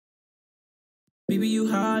Baby,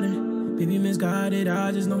 you hiding, baby, misguided.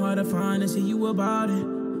 I just know how to find and see you about it.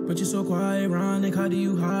 But you're so quiet, ironic. How do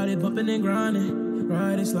you hide it? Bumping and grinding,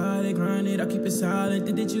 ride it, slide it, grind it. I keep it silent,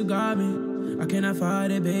 think that you got me. I cannot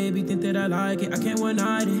fight it, baby, think that I like it. I can't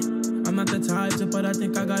one-night it. I'm not the type to, but I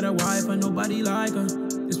think I got a wife, but nobody like her.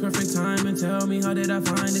 It's perfect time and tell me, how did I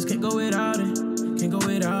find this? Can't go without it, can't go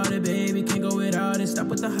without it, baby, can't go without it. Stop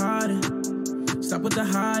with the hiding, stop with the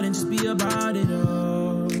hiding, just be about it,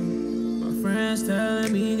 oh. My friends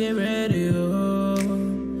telling me get ready, oh.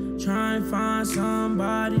 Try and find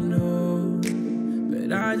somebody new,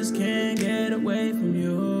 but I just can't get away from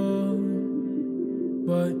you.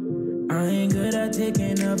 But I ain't good at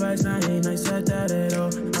taking advice, I ain't nice at that at all.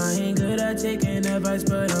 I ain't good at taking advice,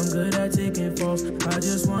 but I'm good at taking falls. I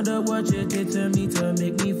just wonder what you did to me to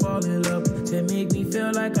make me fall in love, to make me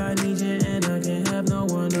feel like I need you and I can't have no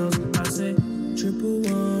one else. I say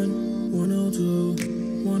 111, 102,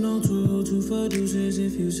 102, 2 for deuces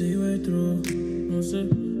if you say we're through. I say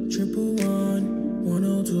 111,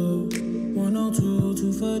 102, 102,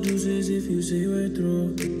 2 for deuces if you say we're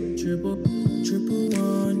through.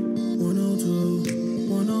 111, 102,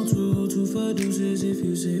 102, 2 for deuces if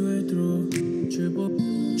you say we're through.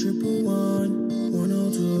 111,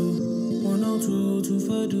 102, 102, 2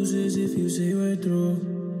 for deuces if you say we're through.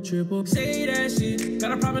 Say that shit,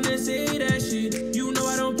 got a problem and say that shit. You know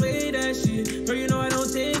I don't play that shit, girl, you know I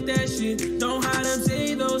don't take that shit. Don't hide them,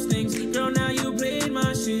 say those things, girl, now you played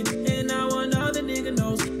my shit. And now another nigga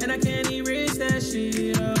knows, and I can't erase that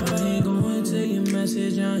shit, I ain't going to your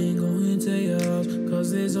message, I ain't going to your house, cause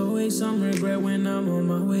there's always some regret when I'm on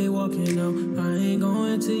my way walking out. I ain't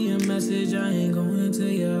going to your message, I ain't going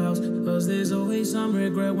to your house, cause there's always some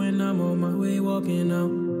regret when I'm on my way walking out.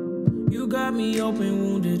 You got me open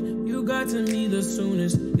wounded, you got to me the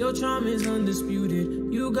soonest. Your charm is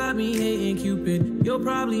undisputed, you got me hating Cupid. You'll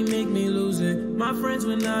probably make me lose it, my friends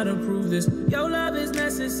would not approve this. Your love is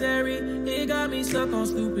necessary, it got me stuck on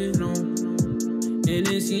stupid, no. And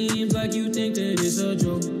it seems like you think that it's a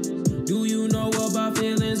joke. Do you know about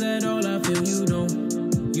feelings at all? I feel you don't.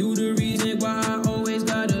 You the reason why I always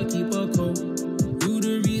gotta keep a coat. You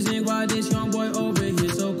the reason why this young boy over here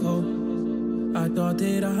so cold. I thought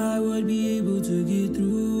that I would be able to get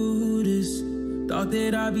through this. Thought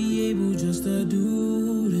that I'd be able just to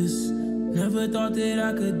do this. Never thought that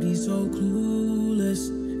I could be so clueless.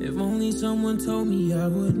 If only someone told me I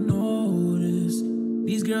would notice.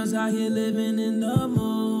 These girls out here living in the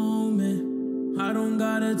moment. I don't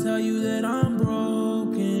gotta tell you that I'm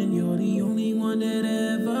broken. You're the only one that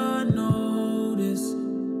ever noticed.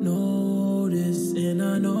 And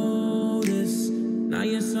I notice. Now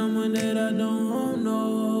you're someone that I don't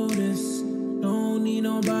notice. Don't need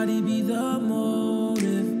nobody be the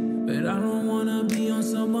motive. But I don't wanna be on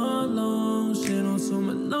some alone shit, on some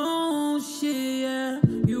alone shit, yeah.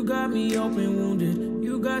 You got me open wounded,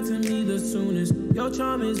 you got to me the soonest. Your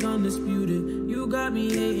charm is undisputed, you got me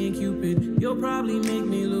hating Cupid. You'll probably make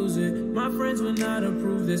me lose it, my friends would not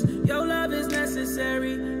approve this. Your love is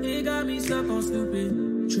necessary, it got me stuck on stupid.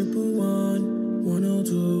 111,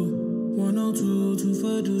 102, 102, 2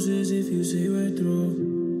 for deuces if you say we're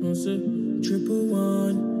through. I said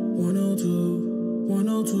 111, 102,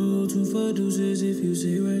 102, 2 for deuces if you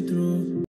say we're through.